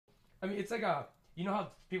I mean, it's like a, you know how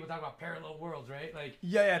people talk about parallel worlds, right? Like,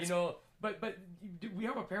 Yeah, you know, but we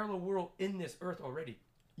have a parallel world in this Earth already.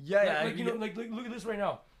 Yeah, Like you know, like look at this right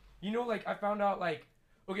now. You know, like I found out, like,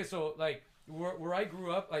 okay, so like where I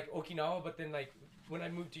grew up, like Okinawa, but then like when I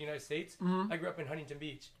moved to the United States, I grew up in Huntington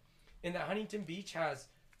Beach, and that Huntington Beach has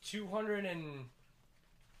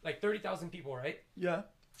 230,000 people, right? Yeah.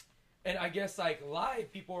 And I guess like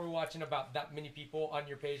live people were watching about that many people on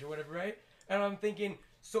your page or whatever, right? And I'm thinking,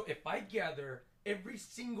 so if I gather every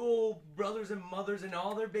single brothers and mothers and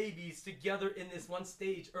all their babies together in this one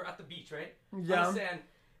stage or at the beach, right? Yeah. On the sand,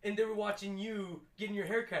 and they were watching you getting your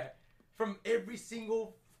haircut from every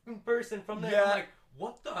single person from there. Yeah. I'm like,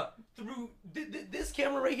 what the? This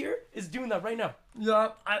camera right here is doing that right now. Yeah,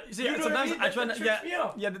 see, You know what I sometimes mean? I try That not. trips me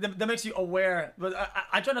out. That makes you aware, but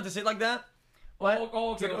I try not to say it like that. What? Okay,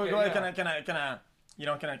 So, okay, go ahead, yeah. kind of, you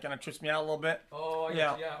know, kind of trips me out a little bit. Oh, I Yeah.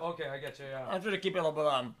 get you. Yeah, okay, I get you. Yeah. I try to keep it a little bit